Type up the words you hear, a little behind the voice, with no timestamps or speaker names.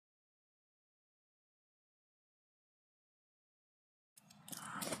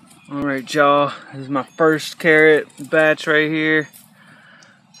Alright y'all, this is my first carrot batch right here.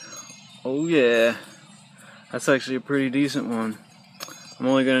 Oh yeah, that's actually a pretty decent one. I'm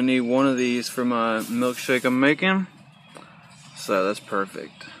only gonna need one of these for my milkshake I'm making. So that's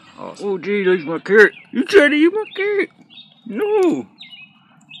perfect. Awesome. Oh gee, there's my carrot. You tried to eat my carrot. No.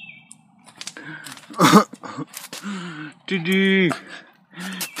 Did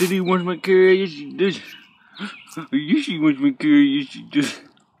he want my carrot? Yes he does. Yes he wants my carrot. Yes he does.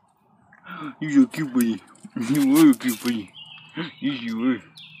 You're so cute, buddy. You were a cute, buddy. Yes, you were.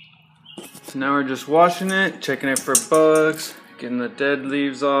 So now we're just washing it, checking it for bugs, getting the dead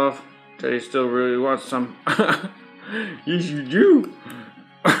leaves off. Teddy still really wants some. Yes, you do.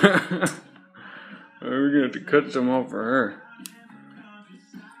 We're gonna have to cut some off for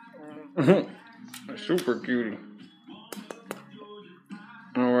her. A super cutie.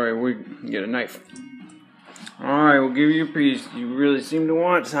 Alright, we can get a knife. Alright, we'll give you a piece. You really seem to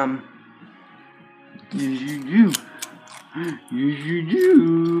want some. Yes, you do. Yes, you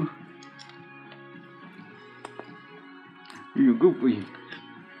do. You're a good boy.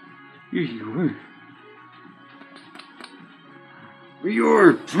 Yes, you are. We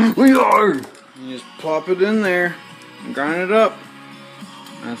are. We are. You just plop it in there and grind it up.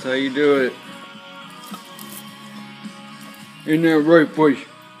 That's how you do it. Isn't that right, boy?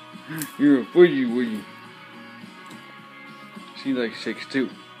 You're a fudgy woody. She likes shakes too.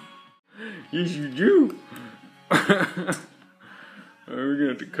 Yes, you do. We're gonna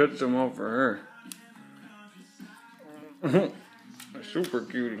have to cut some off for her. A super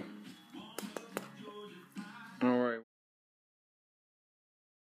cutie.